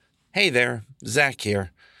Hey there, Zach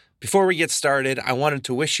here. Before we get started, I wanted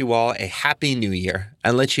to wish you all a happy new year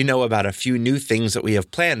and let you know about a few new things that we have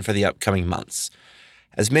planned for the upcoming months.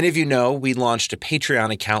 As many of you know, we launched a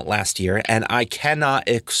Patreon account last year, and I cannot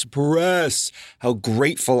express how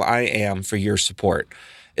grateful I am for your support,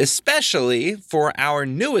 especially for our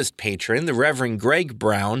newest patron, the Reverend Greg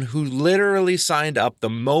Brown, who literally signed up the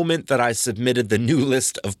moment that I submitted the new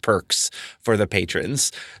list of perks for the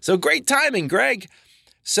patrons. So great timing, Greg!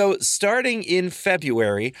 So starting in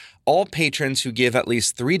February, all patrons who give at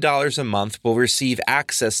least $3 a month will receive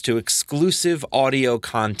access to exclusive audio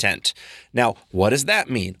content. Now, what does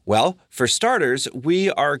that mean? Well, for starters,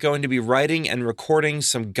 we are going to be writing and recording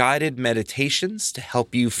some guided meditations to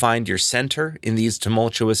help you find your center in these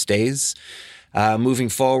tumultuous days. Moving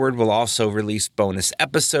forward, we'll also release bonus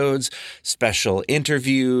episodes, special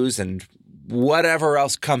interviews, and whatever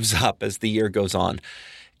else comes up as the year goes on.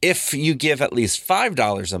 If you give at least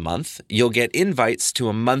 $5 a month, you'll get invites to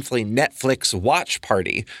a monthly Netflix watch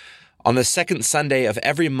party. On the second Sunday of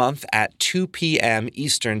every month at 2 p.m.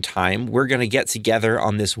 Eastern Time, we're going to get together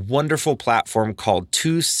on this wonderful platform called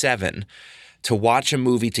 2/7 to watch a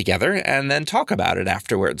movie together and then talk about it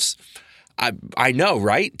afterwards. I know,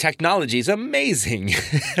 right? Technology is amazing.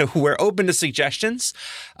 We're open to suggestions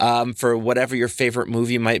for whatever your favorite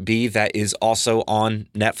movie might be that is also on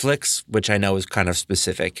Netflix, which I know is kind of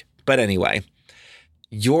specific. But anyway,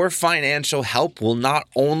 your financial help will not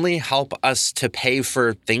only help us to pay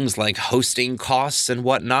for things like hosting costs and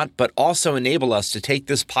whatnot, but also enable us to take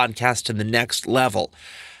this podcast to the next level.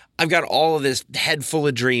 I've got all of this head full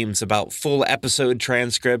of dreams about full episode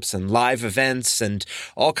transcripts and live events and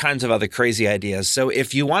all kinds of other crazy ideas. So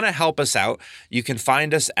if you want to help us out, you can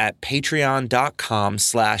find us at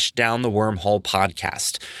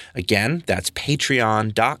patreon.com/downthewormholepodcast. Again, that's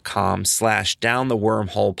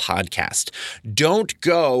patreon.com/downthewormholepodcast. Don't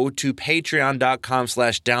go to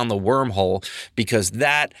patreon.com/downthewormhole because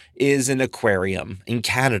that is an aquarium in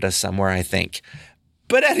Canada somewhere, I think.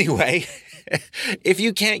 But anyway, if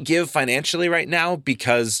you can't give financially right now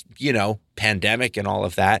because, pandemic and all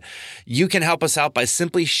of that, you can help us out by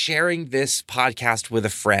simply sharing this podcast with a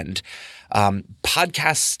friend.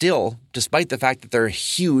 Podcasts still, despite the fact that they're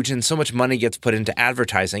huge and so much money gets put into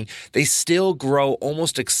advertising, they still grow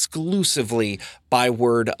almost exclusively by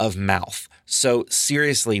word of mouth. So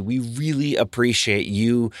seriously, we really appreciate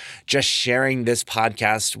you just sharing this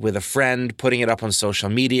podcast with a friend, putting it up on social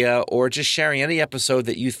media, or just sharing any episode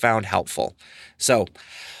that you found helpful. So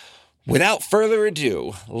without further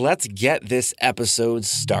ado, let's get this episode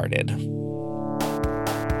started.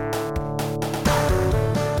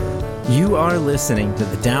 You are listening to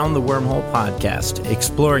the Down the Wormhole podcast,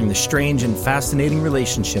 exploring the strange and fascinating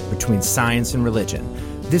relationship between science and religion.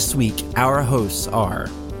 This week, our hosts are...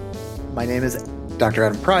 My name is Dr.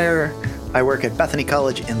 Adam Pryor. I work at Bethany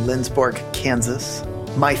College in Lindsborg, Kansas.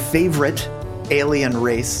 My favorite alien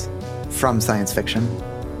race from science fiction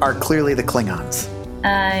are clearly the Klingons.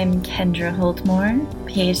 I'm Kendra Holtmore,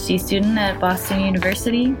 PhD student at Boston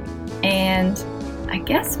University, and I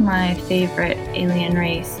guess my favorite alien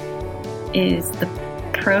race is the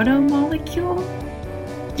proto-molecule.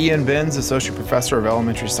 Ian Benz, Associate Professor of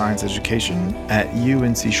Elementary Science Education at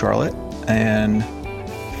UNC Charlotte, and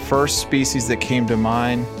first species that came to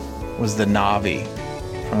mind was the Na'vi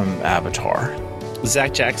from Avatar.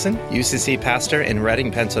 Zach Jackson, UCC pastor in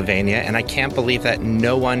Reading, Pennsylvania, and I can't believe that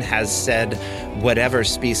no one has said whatever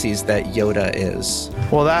species that Yoda is.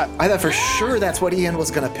 Well, I thought for sure that's what Ian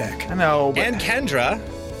was going to pick. I know. And Kendra,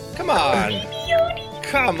 come on.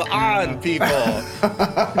 Come on, people.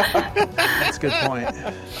 That's a good point.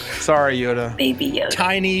 Sorry, Yoda. Baby Yoda.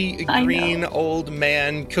 Tiny, green, old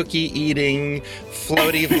man, cookie-eating,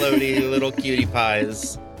 floaty little cutie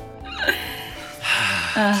pies.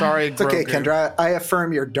 Sorry, it's okay, Kendra. I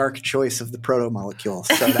affirm your dark choice of the proto-molecule,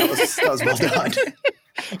 so that was well done.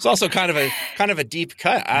 It's also kind of a deep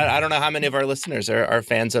cut. I don't know how many of our listeners are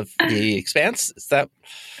fans of The Expanse. Is that?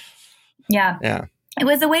 Yeah. It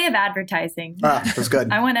was a way of advertising. It was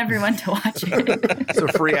good. I want everyone to watch it. So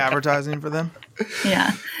free advertising for them?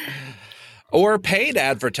 Yeah. Or paid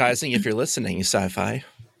advertising if you're listening, sci-fi.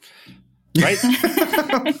 Right?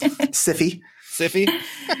 Siffy.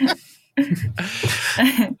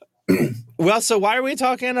 Well, so why are we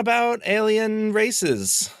talking about alien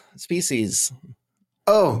races, species?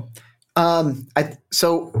 Oh, I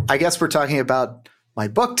guess we're talking about my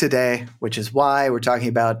book today, which is why we're talking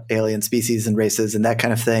about alien species and races and that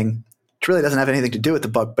kind of thing. It really doesn't have anything to do with the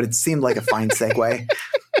book, but it seemed like a fine segue.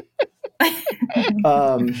 I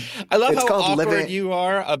love how awkward you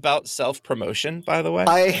are about self-promotion, by the way.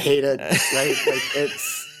 I hate it. Right? Like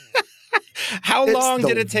How It's long the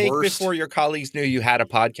did it take worst. before your colleagues knew you had a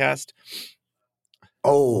podcast?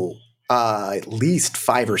 At least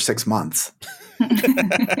 5 or 6 months.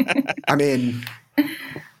 I mean,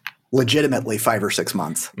 legitimately 5 or 6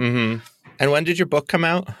 months. Mm-hmm. And when did your book come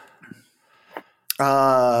out?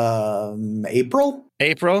 April?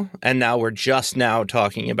 April. And now we're just now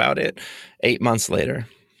talking about it 8 months later.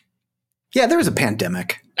 Yeah, there was a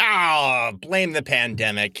pandemic. Oh, blame the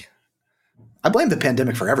pandemic. I blame the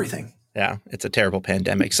pandemic for everything. Yeah, it's a terrible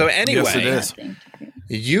pandemic. So anyway, Yes, it is. Thank you.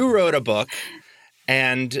 you wrote a book,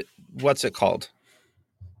 and what's it called?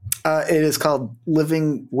 It is called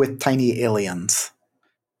Living with Tiny Aliens.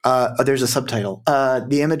 There's a subtitle.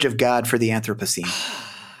 The Image of God for the Anthropocene.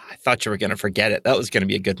 I thought you were going to forget it. That was going to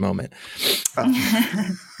be a good moment.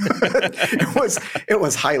 It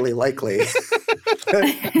was highly likely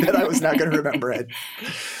that I was not going to remember it.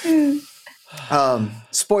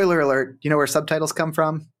 Spoiler alert, you know where subtitles come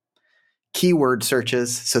from? Keyword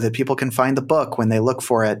searches so that people can find the book when they look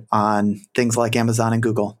for it on things like Amazon and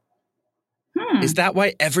Google. Is that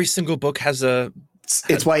why every single book has a...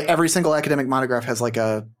 It's why every single academic monograph has like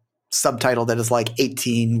a subtitle that is like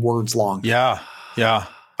 18 words long. Yeah.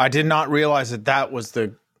 I did not realize that was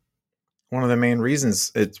one of the main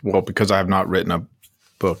reasons. Because I have not written a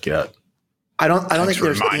book yet. I don't Thanks think for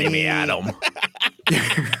there's reminding any... me, Adam.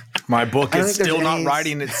 My book I don't is think there's still not any-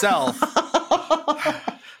 writing itself.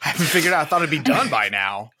 I haven't figured out. I thought it'd be done by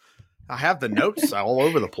now. I have the notes all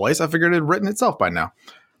over the place. I figured it had written itself by now.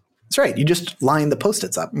 That's right. You just line the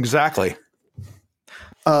Post-its up. Exactly.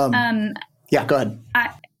 Yeah, go ahead.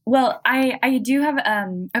 I do have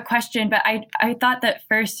a question, but I thought that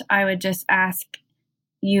first I would just ask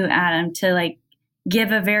you, Adam, to like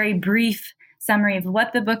give a very brief summary of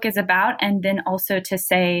what the book is about, and then also to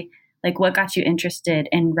say like what got you interested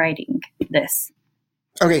in writing this.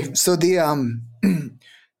 Okay, so the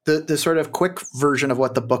the sort of quick version of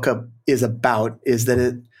what the book is about is that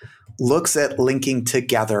it looks at linking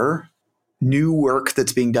together new work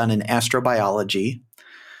that's being done in astrobiology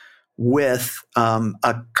with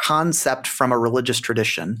a concept from a religious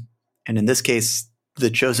tradition. And in this case, the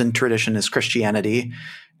chosen tradition is Christianity.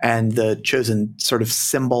 And the chosen sort of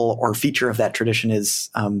symbol or feature of that tradition is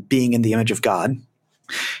being in the image of God.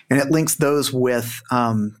 And it links those with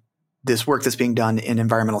this work that's being done in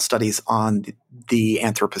environmental studies on the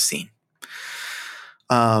Anthropocene.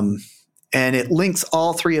 And it links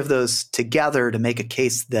all three of those together to make a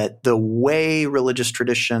case that the way religious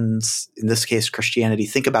traditions, in this case Christianity,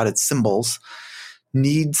 think about its symbols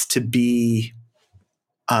needs to be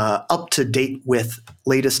up to date with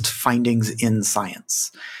latest findings in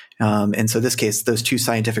science. And so in this case, those two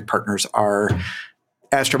scientific partners are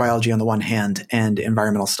astrobiology on the one hand and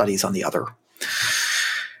environmental studies on the other.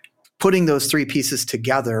 Putting those three pieces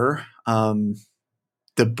together,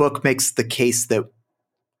 the book makes the case that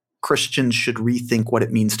Christians should rethink what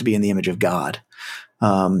it means to be in the image of God.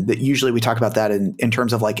 That usually we talk about that in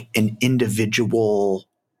terms of like an individual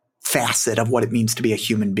facet of what it means to be a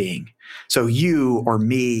human being. So you or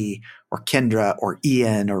me or Kendra or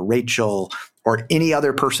Ian or Rachel or any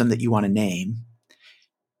other person that you want to name,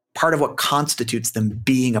 part of what constitutes them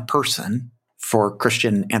being a person for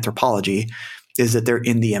Christian anthropology is that they're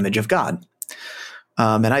in the image of God.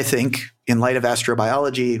 And I think in light of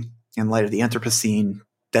astrobiology, in light of the Anthropocene,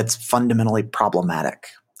 that's fundamentally problematic,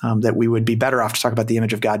 that we would be better off to talk about the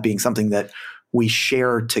image of God being something that we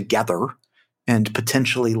share together and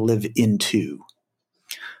potentially live into.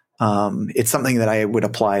 It's something that I would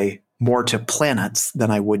apply more to planets than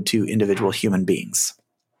I would to individual human beings,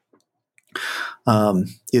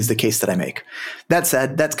 is the case that I make. That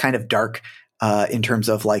said, that's kind of dark in terms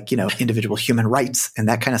of like, individual human rights and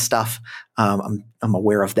that kind of stuff. I'm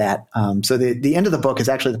aware of that. So the end of the book is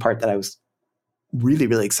actually the part that I was really,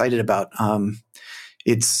 really excited about.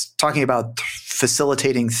 It's talking about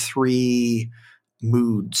facilitating three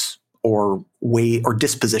moods or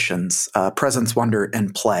dispositions, presence, wonder,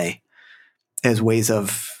 and play, as ways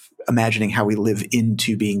of imagining how we live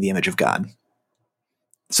into being the image of God.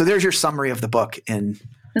 So there's your summary of the book in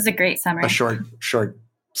It was a great summary. a short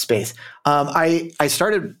space. I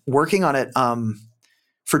started working on it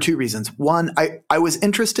for two reasons. One, I was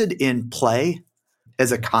interested in play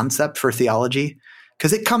as a concept for theology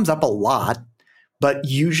because it comes up a lot, but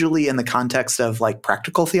usually in the context of like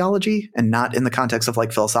practical theology and not in the context of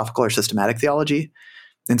like philosophical or systematic theology.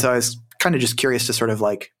 And so I was kind of just curious to sort of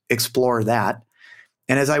like explore that.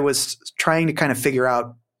 And as I was trying to kind of figure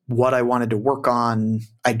out what I wanted to work on,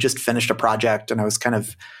 I just finished a project and I was kind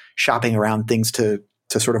of shopping around things to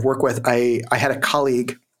sort of work with. I had a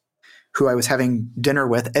colleague who I was having dinner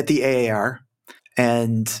with at the AAR,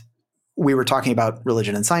 and we were talking about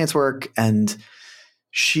religion and science work, and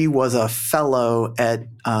she was a fellow at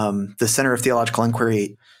the Center of Theological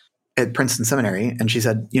Inquiry at Princeton Seminary. And she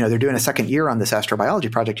said, they're doing a second year on this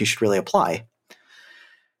astrobiology project. You should really apply.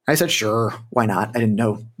 I said, sure, why not? I didn't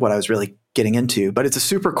know what I was really getting into, but it's a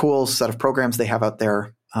super cool set of programs they have out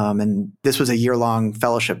there. And this was a year-long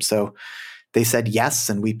fellowship. So they said yes,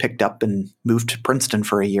 and we picked up and moved to Princeton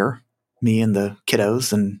for a year, me and the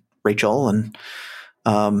kiddos and Rachel. And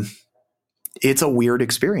it's a weird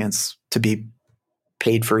experience to be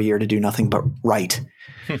paid for a year to do nothing but write.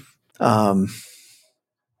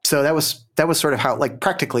 So that was sort of how, like,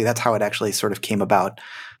 practically that's how it actually sort of came about.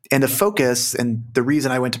 And the focus and the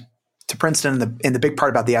reason I went to Princeton and the big part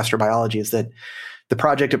about the astrobiology is that the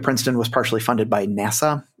project at Princeton was partially funded by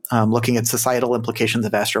NASA, looking at societal implications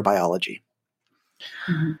of astrobiology.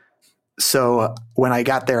 Mm-hmm. So when I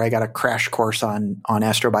got there, I got a crash course on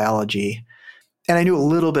astrobiology, and I knew a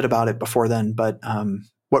little bit about it before then. But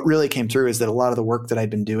what really came through is that a lot of the work that I'd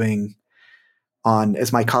been doing on,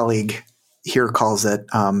 as my colleague here calls it,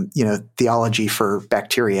 theology for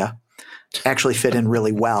bacteria, actually fit in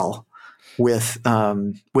really well with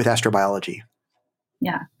astrobiology.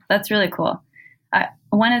 Yeah, that's really cool.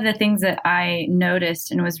 One of the things that I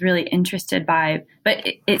noticed and was really interested by, but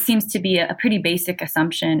it seems to be a pretty basic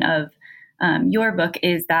assumption of your book,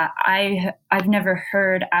 is that I've never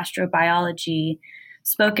heard astrobiology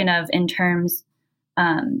spoken of in terms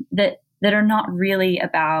that are not really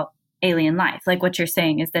about alien life. Like what you're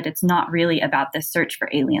saying is that it's not really about this search for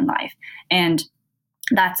alien life. And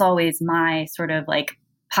that's always my sort of like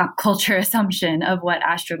pop culture assumption of what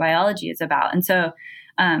astrobiology is about. And so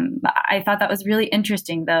I thought that was really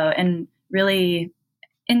interesting, though, and really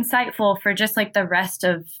insightful for just like the rest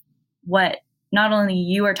of what not only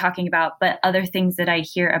you are talking about, but other things that I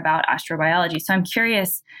hear about astrobiology. So I'm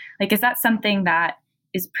curious, like, is that something that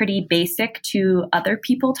is pretty basic to other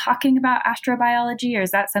people talking about astrobiology, or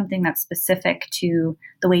is that something that's specific to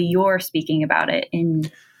the way you're speaking about it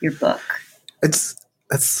in your book?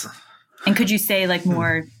 And could you say like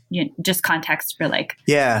more, just context for like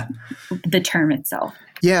the term itself?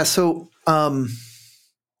 Yeah. So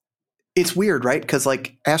it's weird, right? Because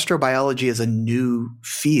like astrobiology is a new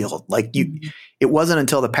field. Like it wasn't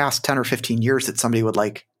until the past 10 or 15 years that somebody would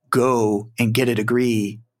like go and get a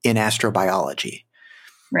degree in astrobiology.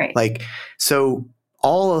 Right. Like, so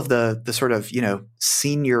all of the sort of,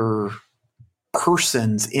 senior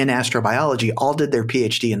persons in astrobiology all did their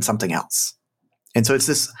PhD in something else. And so it's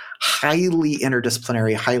this highly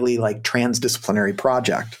interdisciplinary, highly like transdisciplinary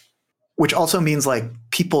project, which also means like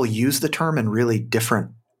people use the term in really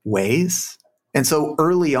different ways. And so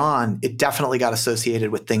early on, it definitely got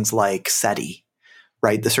associated with things like SETI,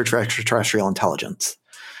 right? The Search for Extraterrestrial Intelligence.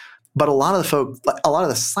 But a lot of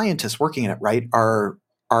the scientists working in it, right, are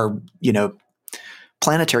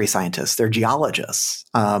planetary scientists. They're geologists,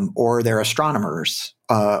 or they're astronomers,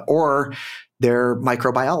 or they're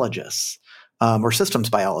microbiologists, or systems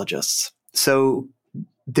biologists. So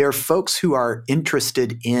they're folks who are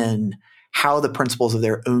interested in how the principles of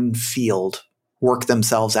their own field work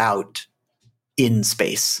themselves out in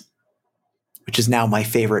space, which is now my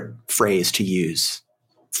favorite phrase to use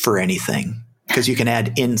for anything, because you can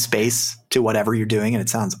add in space to whatever you're doing and it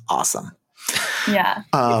sounds awesome. Yeah.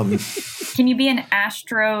 Can you be an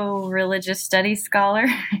astro-religious studies scholar?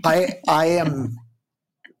 I am.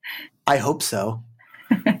 I hope so.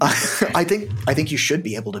 I think you should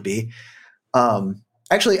be able to be.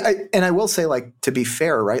 Actually, I will say, like, to be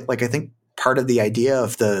fair, right? Like, I think part of the idea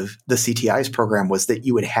of the CTI's program was that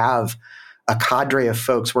you would have a cadre of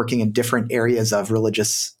folks working in different areas of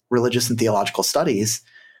religious and theological studies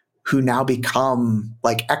who now become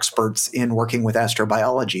like experts in working with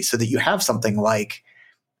astrobiology, so that you have something like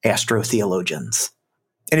astrotheologians.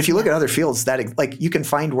 And if you look at other fields, that like you can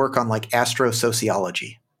find work on like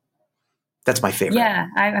astrosociology. That's my favorite. Yeah,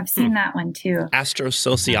 I've seen that one too.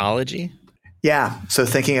 Astrosociology? Yeah. So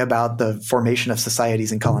thinking about the formation of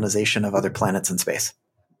societies and colonization of other planets in space.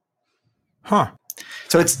 Huh.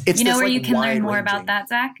 So it's you know this, where like, you can learn more wide-ranging. about that,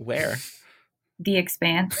 Zach? Where? The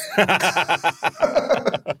Expanse.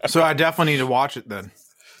 So I definitely need to watch it then.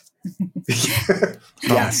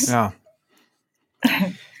 Yes. Yeah.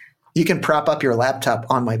 You can prop up your laptop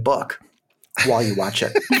on my book while you watch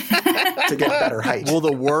it to get better height. Will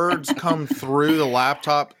the words come through the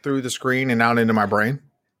laptop, through the screen, and out into my brain?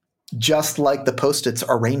 Just like the Post-its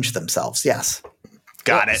arrange themselves. Yes.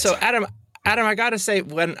 Got it. So Adam, I got to say,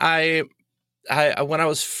 when I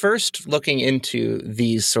was first looking into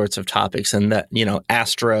these sorts of topics and that,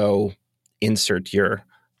 astro, insert your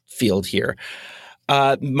field here,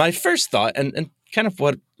 my first thought and kind of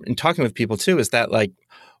what in talking with people too is that, like,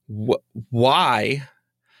 Why?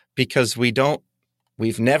 Because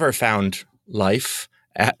we've never found life.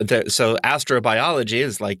 So astrobiology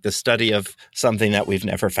is like the study of something that we've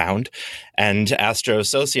never found, and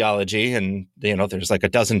astrosociology, and there's like a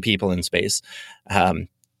dozen people in space.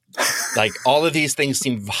 Like all of these things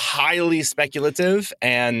seem highly speculative,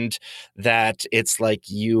 and that it's like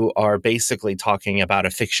you are basically talking about a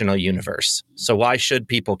fictional universe. So why should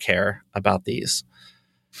people care about these?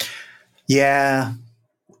 Yeah.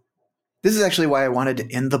 This is actually why I wanted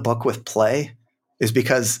to end the book with play, is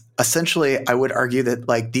because essentially I would argue that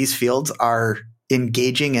like these fields are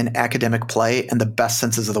engaging in academic play in the best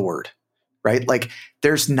senses of the word, right? Like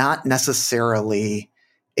there's not necessarily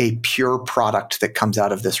a pure product that comes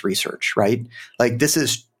out of this research, right? Like this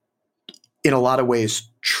is in a lot of ways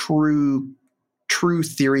true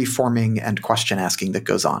theory forming and question asking that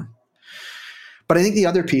goes on. But I think the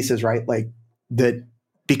other piece is, right, like that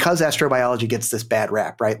because astrobiology gets this bad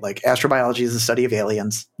rap, right? Like astrobiology is the study of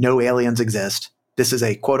aliens. No aliens exist. This is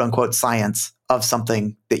a quote unquote science of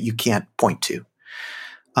something that you can't point to.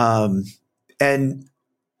 And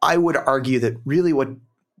I would argue that really what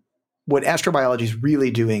astrobiology is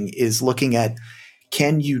really doing is looking at,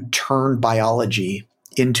 can you turn biology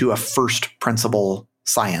into a first principle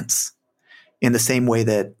science in the same way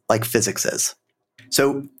that like physics is?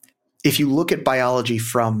 So if you look at biology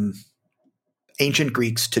from ancient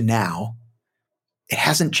Greeks to now, it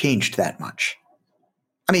hasn't changed that much.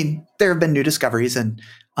 I mean, there have been new discoveries and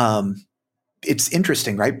it's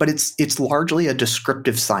interesting, right? But it's largely a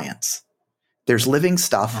descriptive science. There's living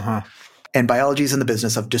stuff, and biology is in the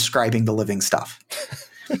business of describing the living stuff.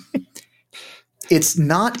 It's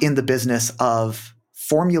not in the business of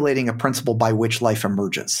formulating a principle by which life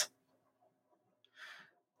emerges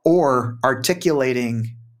or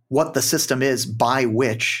articulating what the system is by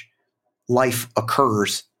which life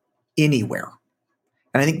occurs anywhere.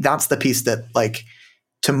 And I think that's the piece that, like,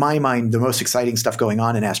 to my mind, the most exciting stuff going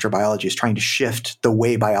on in astrobiology is trying to shift the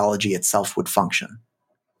way biology itself would function.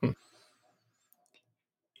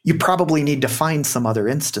 You probably need to find some other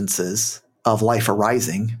instances of life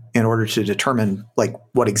arising in order to determine like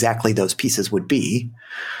what exactly those pieces would be.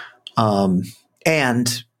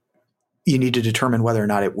 And you need to determine whether or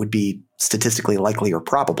not it would be statistically likely or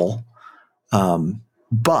probable.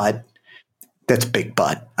 But that's big,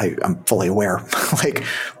 but I'm fully aware.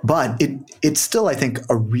 But it's still, I think,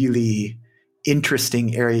 a really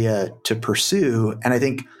interesting area to pursue. And I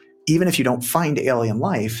think even if you don't find alien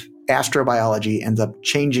life, astrobiology ends up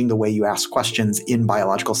changing the way you ask questions in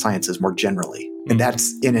biological sciences more generally. And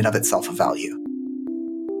that's in and of itself a value.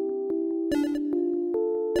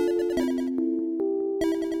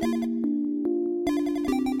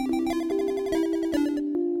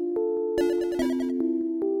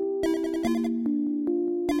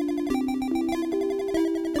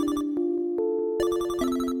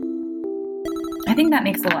 I think that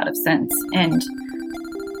makes a lot of sense.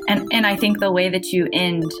 And I think the way that you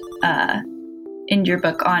end your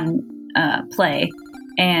book on play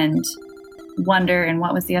and wonder, and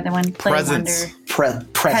what was the other one? Play, Presence. wonder,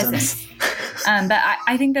 Presence. But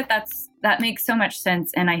I think that makes so much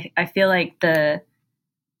sense. And I feel like the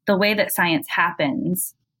way that science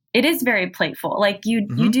happens, it is very playful. Like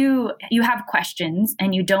you have questions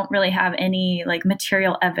and you don't really have any like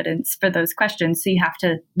material evidence for those questions. So you have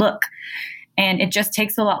to look, and it just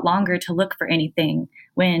takes a lot longer to look for anything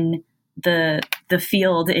when the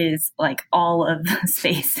field is like all of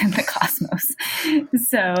space and the cosmos.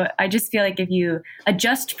 So I just feel like if you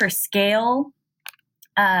adjust for scale,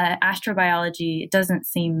 astrobiology doesn't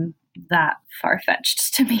seem that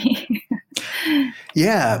far-fetched to me.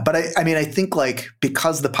 Yeah, but I mean, I think like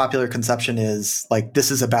because the popular conception is like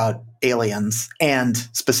this is about aliens, and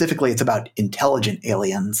specifically it's about intelligent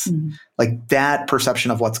aliens, like that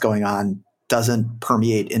perception of what's going on doesn't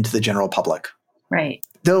permeate into the general public. Right.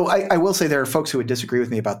 Though I will say there are folks who would disagree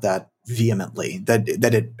with me about that vehemently, that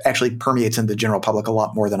it actually permeates into the general public a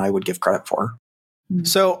lot more than I would give credit for.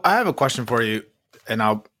 So I have a question for you, and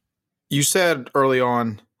you said early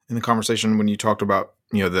on in the conversation when you talked about,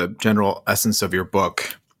 the general essence of your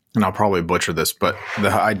book, and I'll probably butcher this, but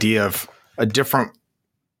the idea of a different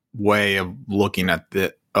way of looking at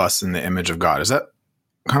us in the image of God. Is that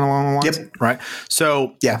kind of along the lines? Yep. Right.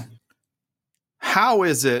 So yeah, how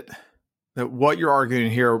is it that what you're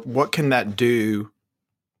arguing here, what can that do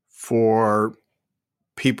for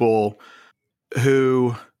people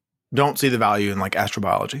who don't see the value in like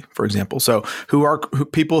astrobiology, for example? So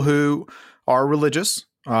people who are religious,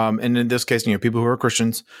 and in this case, people who are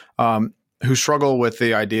Christians, who struggle with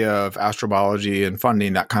the idea of astrobiology and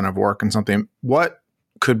funding that kind of work and something, what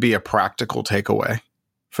could be a practical takeaway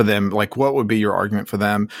for them? Like, what would be your argument for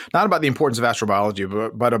them? Not about the importance of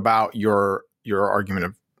astrobiology, but about your argument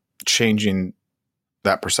of changing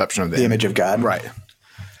that perception of the image of God. Right.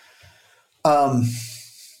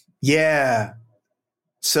 Yeah.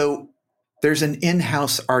 So there's an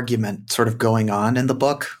in-house argument sort of going on in the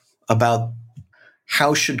book about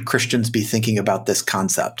how should Christians be thinking about this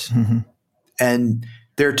concept. Mm-hmm. And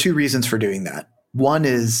there are two reasons for doing that. One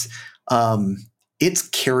is it's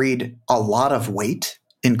carried a lot of weight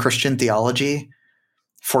in Christian theology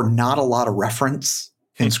for not a lot of reference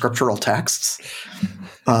in scriptural texts.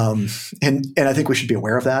 And I think we should be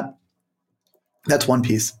aware of that. That's one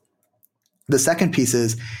piece. The second piece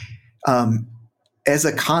is, as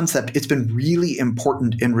a concept, it's been really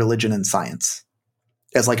important in religion and science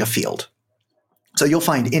as like a field. So you'll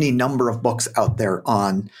find any number of books out there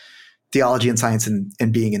on theology and science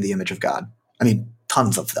and being in the image of God. I mean,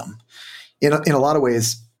 tons of them. In a lot of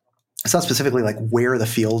ways, it's not specifically like where the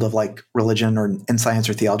field of like religion or in science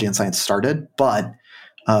or theology and science started, but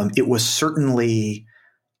it was certainly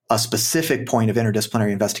a specific point of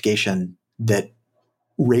interdisciplinary investigation that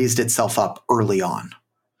raised itself up early on.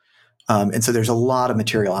 And so there's a lot of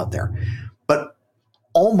material out there. But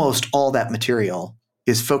almost all that material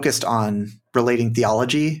is focused on relating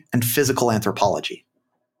theology and physical anthropology.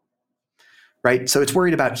 Right? So it's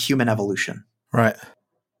worried about human evolution. Right.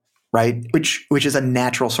 Right? Which is a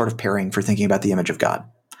natural sort of pairing for thinking about the image of God.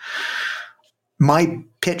 My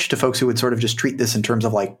pitch to folks who would sort of just treat this in terms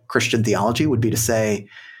of like Christian theology would be to say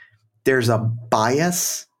there's a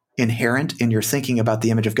bias inherent in your thinking about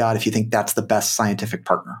the image of God if you think that's the best scientific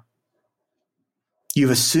partner.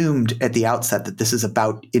 You've assumed at the outset that this is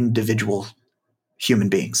about individual human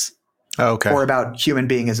beings. Oh, okay. Or about human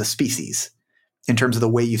being as a species in terms of the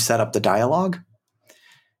way you've set up the dialogue.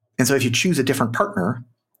 And so if you choose a different partner,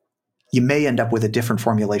 you may end up with a different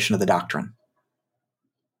formulation of the doctrine.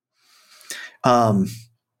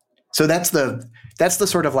 So that's the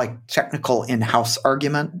sort of like technical in-house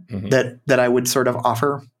argument that I would sort of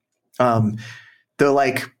offer. The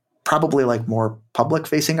like probably like more public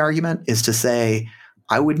facing argument is to say,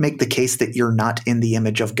 I would make the case that you're not in the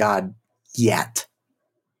image of God yet.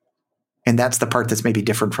 And that's the part that's maybe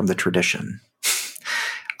different from the tradition.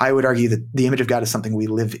 I would argue that the image of God is something we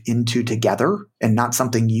live into together and not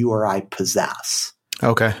something you or I possess.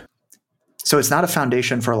 Okay. So it's not a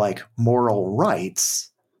foundation for like moral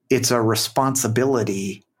rights. It's a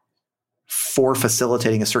responsibility for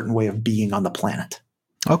facilitating a certain way of being on the planet.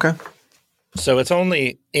 Okay. So it's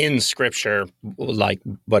only in Scripture, like,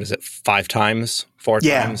 what is it, 5 times, 4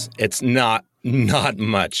 times? It's not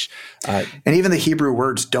much. And even the Hebrew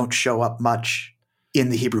words don't show up much in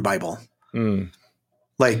the Hebrew Bible.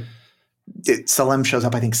 Like, Salem shows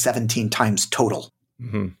up, I think, 17 times total.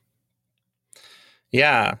 Mm-hmm.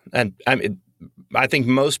 Yeah. And I think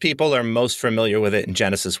most people are most familiar with it in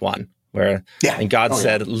Genesis 1, where and God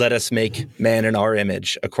said, let us make man in our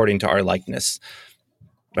image according to our likeness.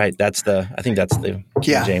 Right. I think that's the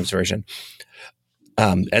King James Version.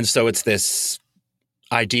 And so it's this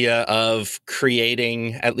idea of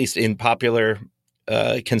creating, at least in popular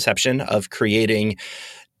conception, of creating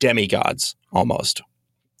demigods almost.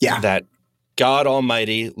 Yeah. That God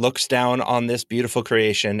Almighty looks down on this beautiful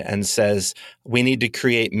creation and says, we need to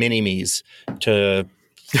create mini-me's to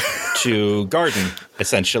garden,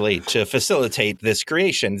 essentially, to facilitate this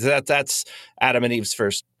creation. That's Adam and Eve's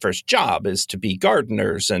first job, is to be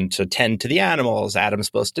gardeners and to tend to the animals. Adam's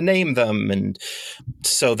supposed to name them. And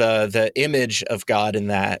so the image of God in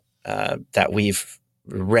that we've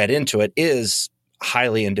read into it is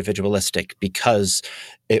highly individualistic because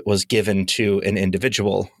it was given to an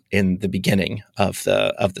individual in the beginning of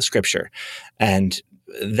the scripture. And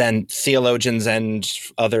then theologians and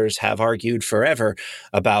others have argued forever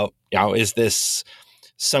about, is this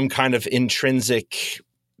some kind of intrinsic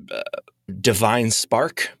divine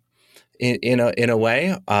spark in a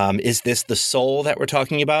way? Is this the soul that we're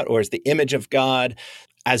talking about, or is the image of God,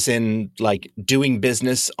 as in like doing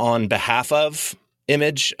business on behalf of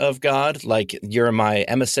image of God, like you're my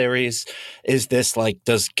emissaries? Is this like,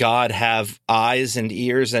 does God have eyes and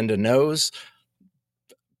ears and a nose?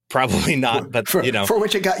 Probably not, but for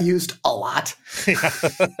which it got used a lot.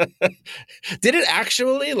 Did it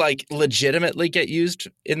actually like legitimately get used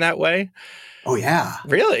in that way? Oh yeah.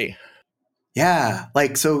 Really? Yeah.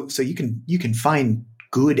 Like, so you can find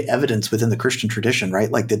good evidence within the Christian tradition,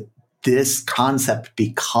 right? Like that this concept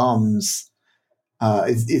becomes,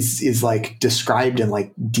 is like described in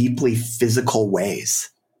like deeply physical ways.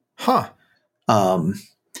 Huh.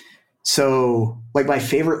 So like my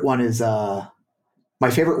favorite one is, My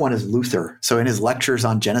favorite one is Luther. So in his lectures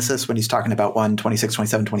on Genesis, when he's talking about 1, 26,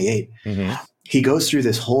 27, 28, he goes through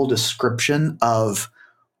this whole description of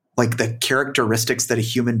like the characteristics that a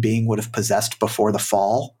human being would have possessed before the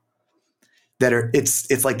fall. That are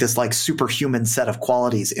it's like this like superhuman set of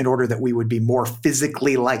qualities in order that we would be more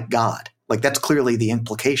physically like God. Like that's clearly the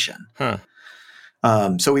implication.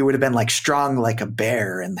 So we would have been like strong like a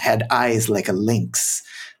bear and had eyes like a lynx.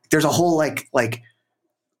 There's a whole like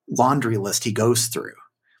laundry list he goes through.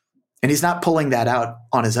 And he's not pulling that out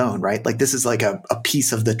on his own, right? Like this is like a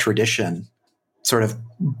piece of the tradition sort of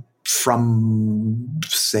from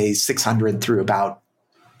say 600 through about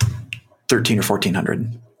 13 or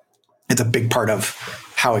 1400. It's a big part of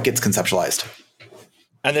how it gets conceptualized.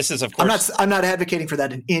 And this is, of course, I'm not advocating for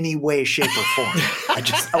that in any way, shape, or form. I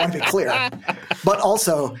want to be clear. But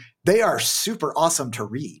also, they are super awesome to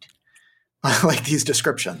read, like these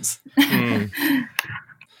descriptions.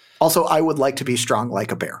 Also, I would like to be strong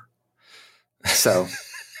like a bear. So,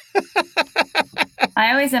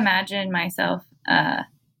 I always imagine myself. I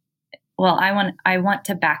want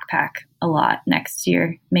to backpack a lot next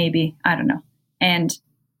year, maybe. I don't know. And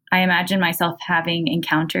I imagine myself having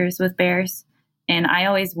encounters with bears, and I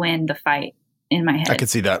always win the fight in my head. I could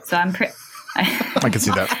see that. So I could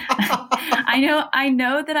see that. I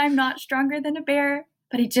know that I'm not stronger than a bear,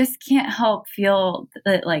 but I just can't help feel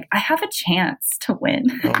that like I have a chance to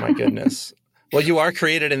win. Oh my goodness. Well, you are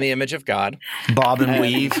created in the image of God. Bob and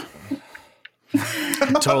weave.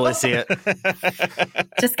 Totally see it.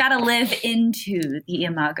 Just got to live into the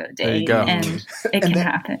Imago Dei. There you go. And it can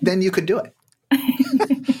happen. Then you could do it.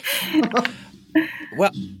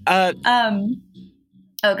 Well,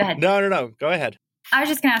 go ahead. No. Go ahead. I was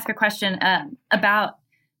just going to ask a question about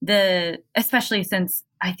especially since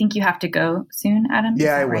I think you have to go soon, Adam.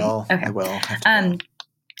 Yeah, I right? will. Okay. I will.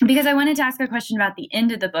 Because I wanted to ask a question about the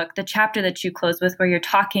end of the book, the chapter that you close with, where you're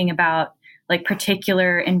talking about like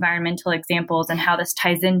particular environmental examples and how this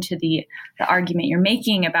ties into the argument you're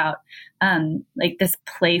making about like this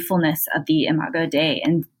playfulness of the Imago Dei.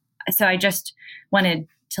 And so I just wanted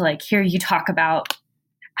to like hear you talk about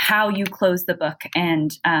how you close the book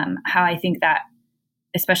and how I think that,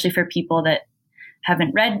 especially for people that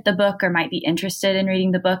haven't read the book or might be interested in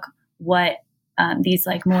reading the book, what these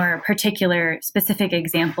like more particular specific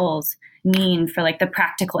examples mean for like the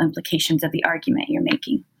practical implications of the argument you're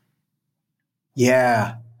making.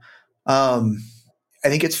 Yeah. I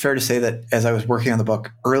think it's fair to say that as I was working on the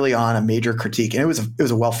book early on, a major critique, and it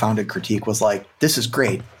was a well-founded critique, was like, this is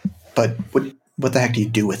great, but what the heck do you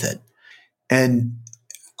do with it? And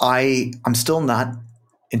I'm still not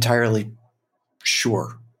entirely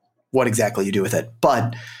sure what exactly you do with it,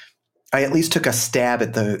 but I at least took a stab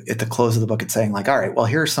at the close of the book at saying like, all right, well,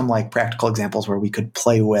 here are some like practical examples where we could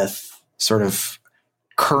play with sort of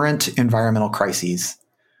current environmental crises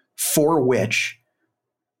for which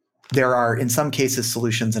there are in some cases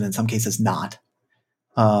solutions and in some cases not.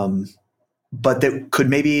 But that could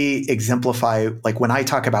maybe exemplify, like when I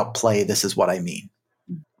talk about play, this is what I mean,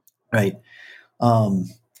 right? And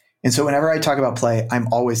so whenever I talk about play, I'm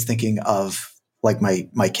always thinking of like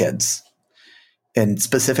my kids. And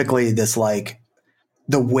specifically this, like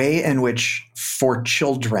the way in which for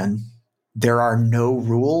children, there are no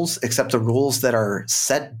rules except the rules that are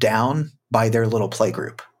set down by their little play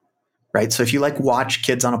group, right? So if you like watch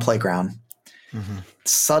kids on a playground,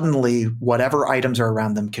 suddenly whatever items are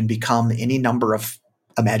around them can become any number of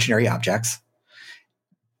imaginary objects.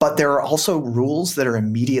 But there are also rules that are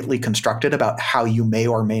immediately constructed about how you may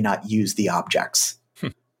or may not use the objects.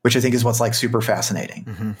 Which I think is what's like super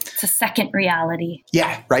fascinating. It's a second reality.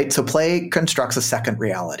 Yeah, right. So play constructs a second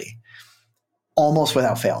reality almost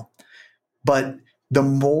without fail. But the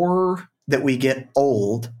more that we get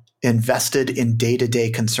old, invested in day-to-day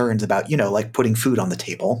concerns about, like putting food on the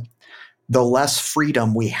table, the less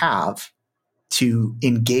freedom we have to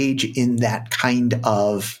engage in that kind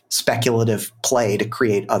of speculative play to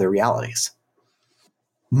create other realities.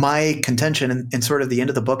 My contention in sort of the end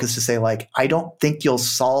of the book is to say, like, I don't think you'll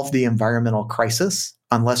solve the environmental crisis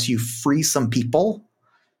unless you free some people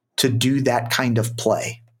to do that kind of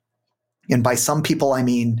play. And by some people, I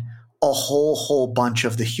mean a whole bunch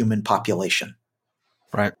of the human population.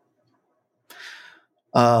 Right.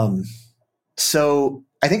 So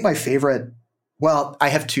I think my favorite, well, I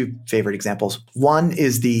have two favorite examples. One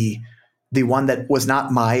is the one that was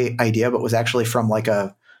not my idea, but was actually from like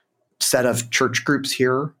a set of church groups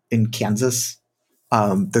here in Kansas,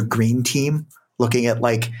 the Green Team, looking at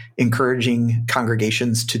like encouraging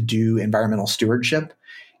congregations to do environmental stewardship.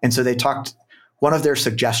 And so they talked, one of their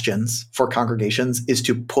suggestions for congregations is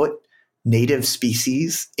to put native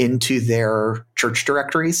species into their church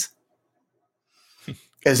directories.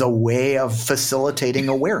 as a way of facilitating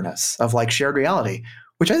awareness of like shared reality,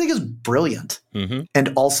 which I think is brilliant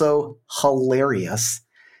and also hilarious.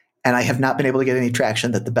 And I have not been able to get any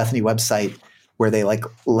traction that the Bethany website, where they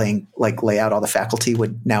lay out all the faculty,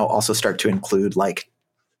 would now also start to include like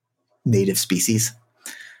native species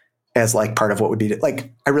as like part of what would be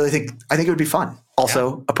like. I think it would be fun.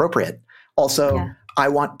 Also appropriate. Also, I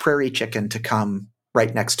want prairie chicken to come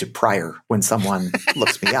right next to Pryor when someone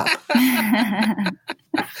looks me up.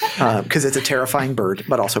 Because it's a terrifying bird,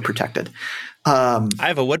 but also protected. I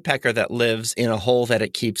have a woodpecker that lives in a hole that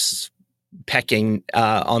it keeps pecking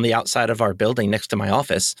on the outside of our building next to my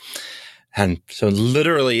office. And so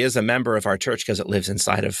literally is a member of our church because it lives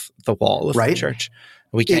inside of the wall of the church.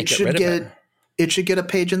 We can't get rid of it. It should get a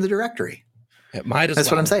page in the directory. It might as That's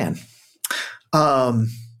well. what I'm saying.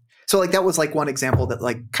 So like that was like one example that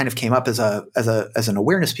like kind of came up as an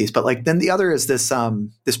awareness piece. But like then the other is this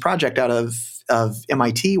project out of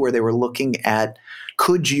MIT where they were looking at,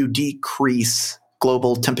 could you decrease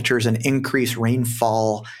global temperatures and increase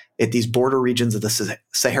rainfall at these border regions of the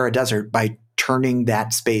Sahara Desert by turning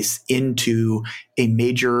that space into a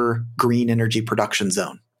major green energy production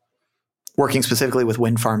zone, working specifically with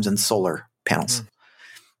wind farms and solar panels.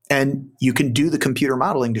 And you can do the computer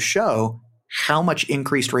modeling to show how much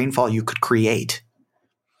increased rainfall you could create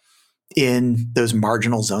in those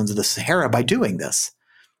marginal zones of the Sahara by doing this.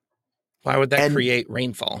 Why would that create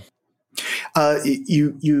rainfall?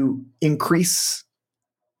 You increase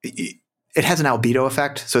 – it has an albedo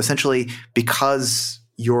effect. So essentially, because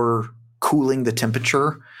you're cooling the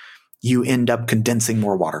temperature, you end up condensing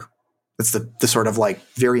more water. That's the sort of like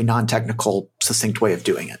very non-technical, succinct way of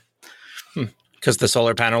doing it. Because the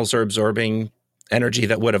solar panels are absorbing energy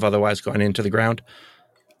that would have otherwise gone into the ground?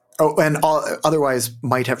 Oh, and otherwise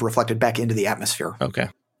might have reflected back into the atmosphere. Okay.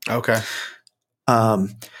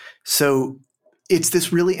 So it's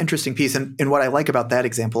this really interesting piece. And what I like about that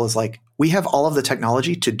example is like, we have all of the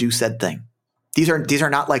technology to do said thing. These are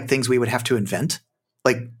not like things we would have to invent.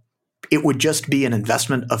 Like it would just be an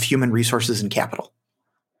investment of human resources and capital.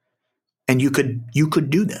 And you could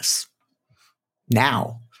do this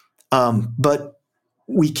now. But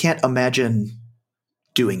we can't imagine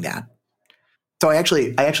doing that. So I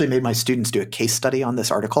actually made my students do a case study on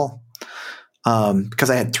this article because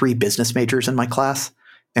I had 3 business majors in my class.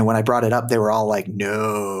 And when I brought it up, they were all like,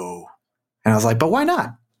 no. And I was like, but why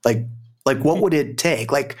not? Like what would it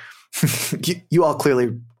take? Like you all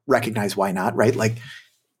clearly recognize why not, right? Like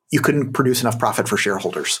you couldn't produce enough profit for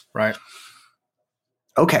shareholders. Right.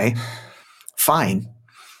 Okay, fine.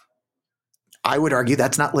 I would argue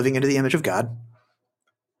that's not living into the image of God.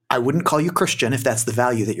 I wouldn't call you Christian if that's the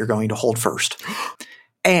value that you're going to hold first.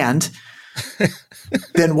 And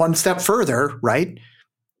then one step further, right?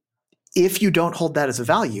 If you don't hold that as a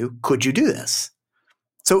value, could you do this?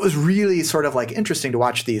 So it was really sort of like interesting to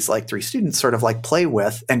watch these like 3 students sort of like play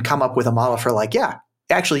with and come up with a model for like, yeah,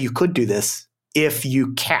 actually you could do this if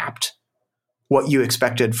you capped what you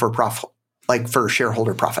expected for profit, like for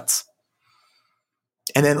shareholder profits.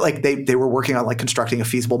 And then like they were working on like constructing a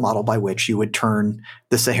feasible model by which you would turn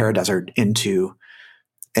the Sahara Desert into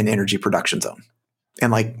an energy production zone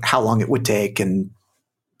and like how long it would take and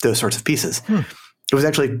those sorts of pieces. It was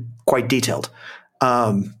actually quite detailed.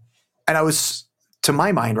 And I was, to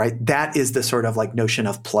my mind, right, that is the sort of like notion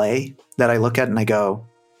of play that I look at and I go,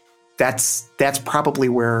 that's probably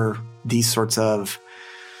where these sorts of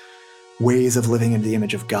ways of living in the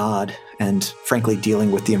image of God and frankly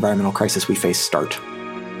dealing with the environmental crisis we face start.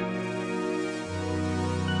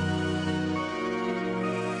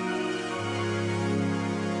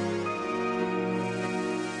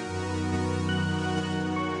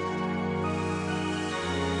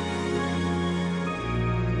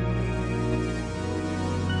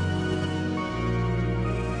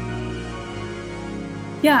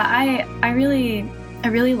 Yeah, I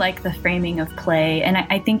really like the framing of play, and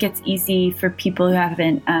I think it's easy for people who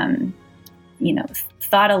haven't,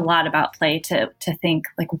 thought a lot about play to think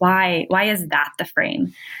like why is that the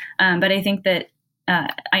frame? But I think that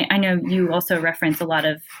I know you also reference a lot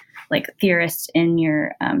of like theorists in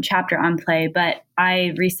your chapter on play, but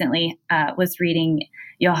I recently was reading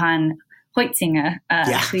Johann Huizinga,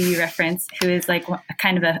 who you reference, who is like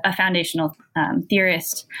kind of a foundational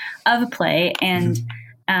theorist of play, and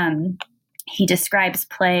he describes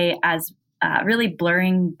play as really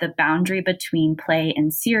blurring the boundary between play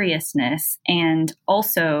and seriousness. And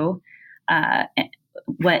also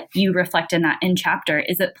what you reflect in chapter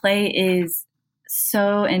is that play is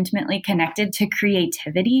so intimately connected to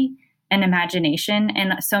creativity and imagination.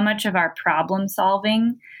 And so much of our problem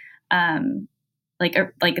solving, like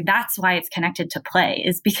that's why it's connected to play,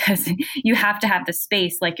 is because you have to have the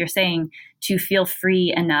space, like you're saying, to feel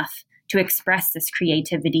free enough to express this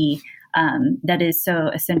creativity that is so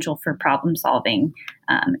essential for problem solving,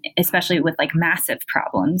 especially with like massive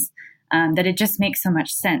problems, that it just makes so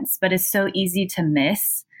much sense. But it's so easy to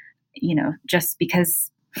miss, just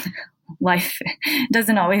because life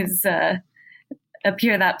doesn't always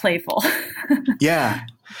appear that playful. Yeah.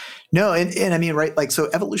 No, and I mean, right, like, so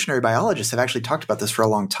evolutionary biologists have actually talked about this for a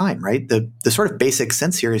long time, right? The sort of basic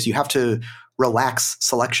sense here is you have to relax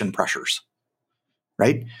selection pressures,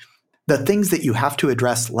 right? The things that you have to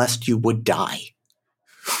address lest you would die.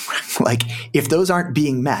 Like, if those aren't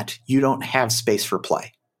being met, you don't have space for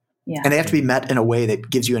play. Yeah. And they have to be met in a way that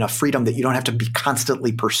gives you enough freedom that you don't have to be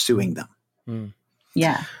constantly pursuing them. Mm.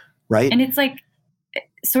 Yeah. Right? And it's like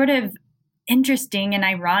sort of interesting and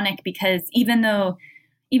ironic, because even though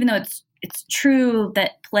it's true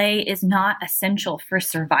that play is not essential for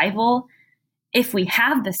survival, if we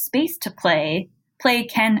have the space to play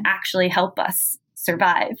can actually help us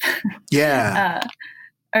survive. Yeah.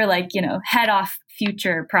 Or like, head off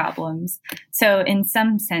future problems. So in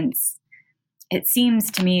some sense, it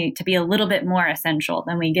seems to me to be a little bit more essential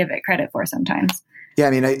than we give it credit for sometimes. Yeah.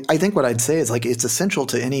 I mean, I think what I'd say is, like, it's essential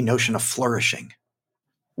to any notion of flourishing.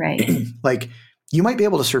 Right. Like, you might be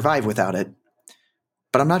able to survive without it,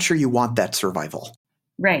 but I'm not sure you want that survival.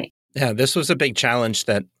 Right. Yeah, this was a big challenge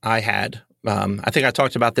that I had. I think I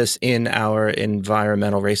talked about this in our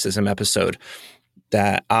environmental racism episode,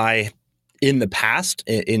 that I, in the past,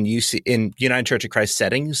 in United Church of Christ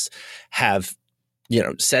settings, have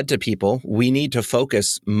said to people, we need to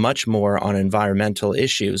focus much more on environmental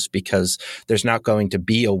issues because there's not going to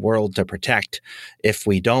be a world to protect if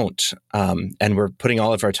we don't. And we're putting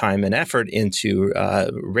all of our time and effort into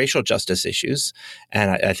racial justice issues.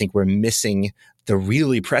 And I think we're missing the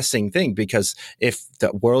really pressing thing, because if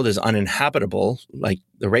the world is uninhabitable, like,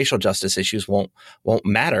 the racial justice issues won't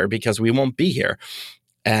matter because we won't be here.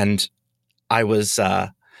 And I was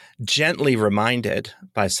gently reminded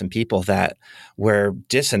by some people that we're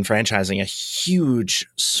disenfranchising a huge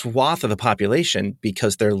swath of the population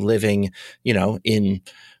because they're living, in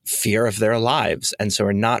fear of their lives. And so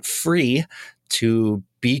are not free to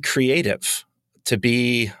be creative, to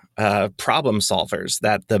be problem solvers,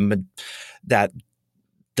 that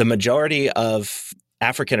the majority of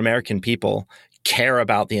African-American people care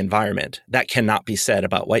about the environment. That cannot be said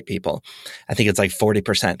about white people. I think it's like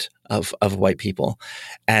 40% of white people.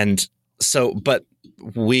 And so, but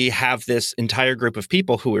we have this entire group of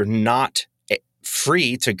people who are not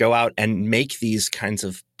free to go out and make these kinds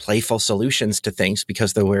of playful solutions to things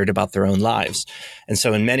because they're worried about their own lives. And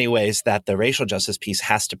so in many ways that the racial justice piece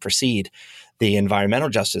has to precede the environmental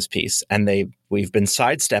justice piece. And we've been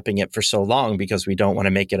sidestepping it for so long because we don't want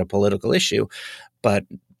to make it a political issue. But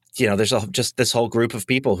there's just this whole group of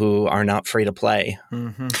people who are not free to play.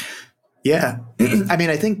 Mm-hmm. Yeah. I mean,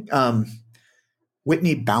 I think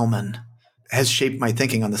Whitney Bauman has shaped my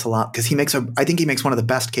thinking on this a lot, because I think he makes one of the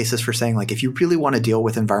best cases for saying, like, if you really want to deal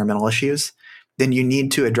with environmental issues, then you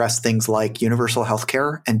need to address things like universal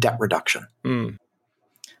healthcare and debt reduction. Mm.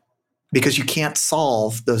 Because you can't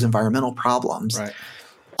solve those environmental problems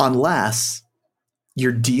unless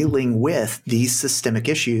you're dealing with these systemic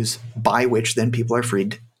issues by which then people are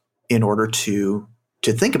freed in order to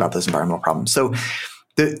think about those environmental problems. So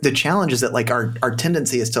the challenge is that, like, our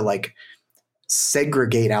tendency is to, like,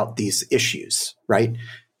 segregate out these issues, right?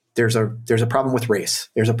 There's a problem with race.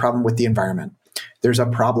 There's a problem with the environment. There's a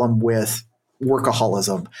problem with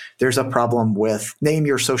workaholism. There's a problem with name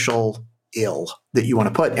your social ill that you want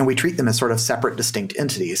to put, and we treat them as sort of separate, distinct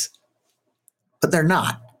entities, but they're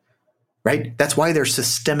not, right? That's why they're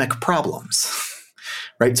systemic problems,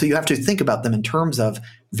 right? So you have to think about them in terms of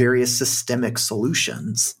various systemic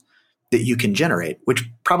solutions that you can generate, which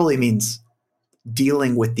probably means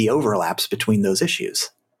dealing with the overlaps between those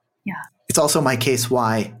issues. Yeah. It's also my case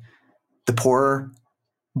why the poor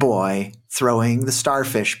boy throwing the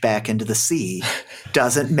starfish back into the sea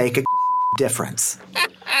doesn't make a difference.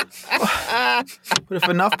 But if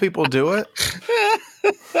enough people do it.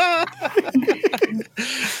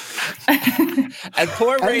 And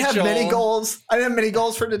poor Rachel. I didn't have many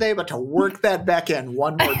goals for today, but to work that back in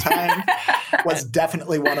one more time was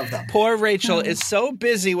definitely one of them. Poor Rachel is so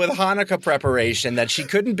busy with Hanukkah preparation that she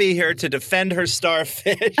couldn't be here to defend her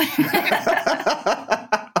starfish.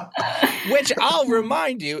 Which, I'll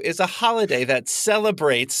remind you, is a holiday that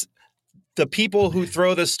celebrates the people who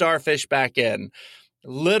throw the starfish back in.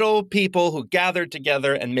 Little people who gathered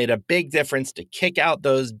together and made a big difference to kick out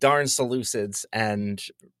those darn Seleucids and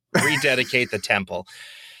rededicate the temple.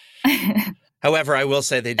 However, I will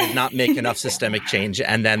say they did not make enough systemic change,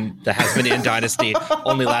 and then the Hasmonean dynasty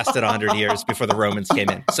only lasted 100 years before the Romans came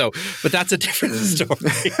in. So, but that's a different story.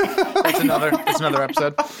 That's another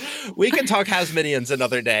episode. We can talk Hasmoneans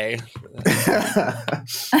another day.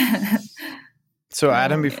 So,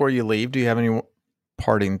 Adam, before you leave, do you have any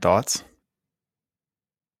parting thoughts?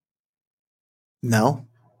 No.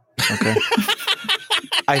 Okay.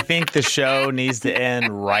 I think the show needs to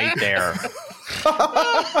end right there.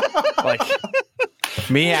 Like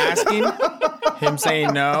me asking, him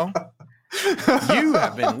saying no. You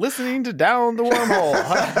have been listening to Down the Wormhole.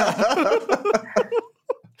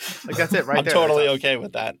 Like that's it, right I'm there. totally okay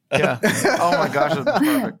with that. Yeah. Oh my gosh, that's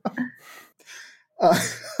perfect.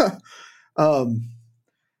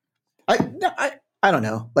 I don't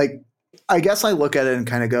know. Like, I guess I look at it and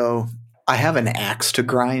kind of go, I have an axe to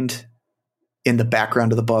grind in the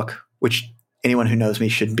background of the book, which anyone who knows me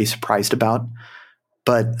shouldn't be surprised about.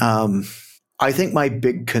 But I think my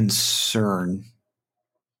big concern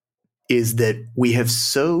is that we have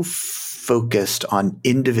so focused on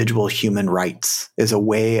individual human rights as a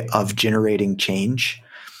way of generating change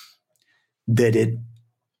that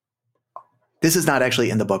this is not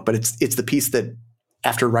actually in the book, but it's the piece that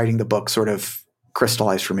after writing the book sort of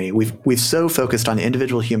crystallized for me. We've so focused on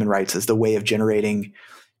individual human rights as the way of generating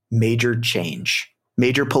major change,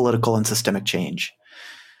 major political and systemic change,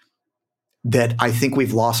 that I think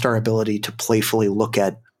we've lost our ability to playfully look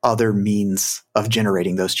at other means of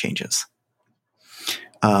generating those changes.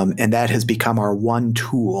 And that has become our one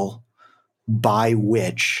tool by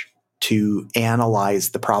which to analyze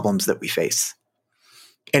the problems that we face.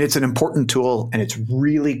 And it's an important tool, and it's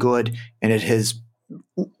really good, and it has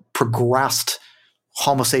progressed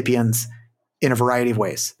Homo sapiens in a variety of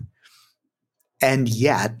ways. And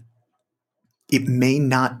yet, it may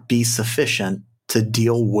not be sufficient to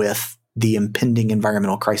deal with the impending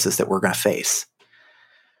environmental crisis that we're going to face.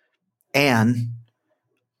 And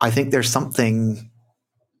I think there's something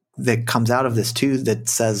that comes out of this too that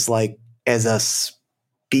says, like, as a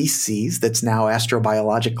species that's now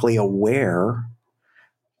astrobiologically aware,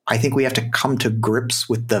 I think we have to come to grips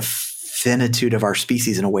with the finitude of our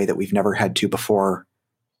species in a way that we've never had to before,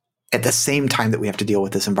 at the same time that we have to deal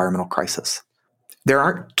with this environmental crisis. There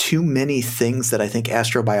aren't too many things that I think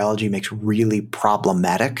astrobiology makes really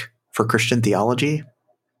problematic for Christian theology,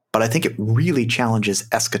 but I think it really challenges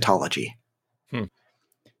eschatology.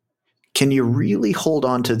 Can you really hold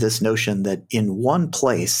on to this notion that in one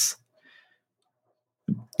place,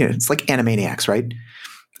 it's like Animaniacs, right?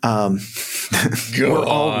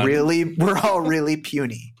 We're all really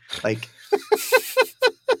puny. Like,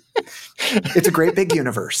 it's a great big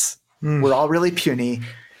universe. We're all really puny.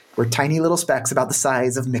 We're tiny little specks about the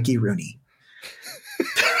size of Mickey Rooney.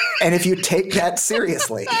 And if you take that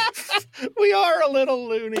seriously, we are a little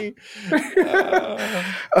loony.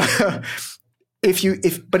 If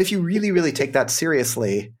you really, really take that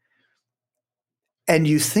seriously, and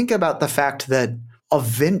you think about the fact that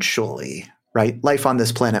eventually, right, life on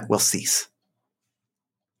this planet will cease.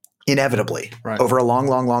 Inevitably, right. Over a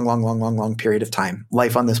long period of time,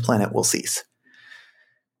 life on this planet will cease.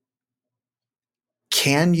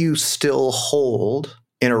 Can you still hold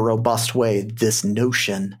in a robust way this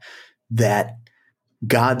notion that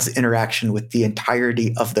God's interaction with the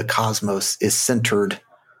entirety of the cosmos is centered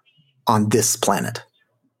on this planet?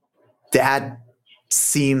 That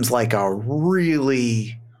seems like a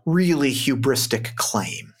really, really hubristic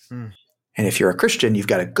claim. And if you're a Christian, you've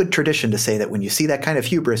got a good tradition to say that when you see that kind of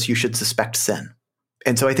hubris, you should suspect sin.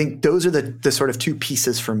 And so I think those are the sort of two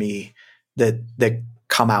pieces for me that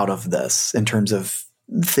come out of this in terms of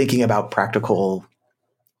thinking about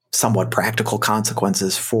somewhat practical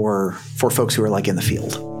consequences for folks who are like in the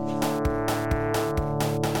field.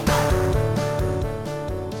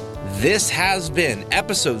 This has been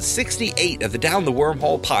episode 68 of the Down the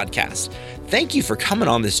Wormhole podcast. Thank you for coming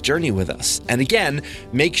on this journey with us. And again,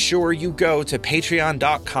 make sure you go to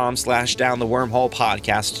patreon.com/downthewormhole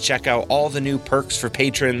podcast to check out all the new perks for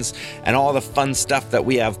patrons and all the fun stuff that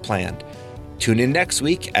we have planned. Tune in next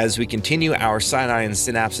week as we continue our Sinai and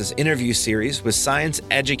Synapses interview series with science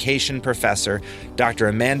education professor Dr.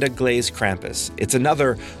 Amanda Glaze Krampus. It's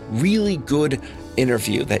another really good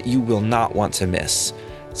interview that you will not want to miss.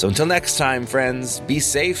 So until next time, friends, be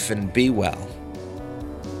safe and be well.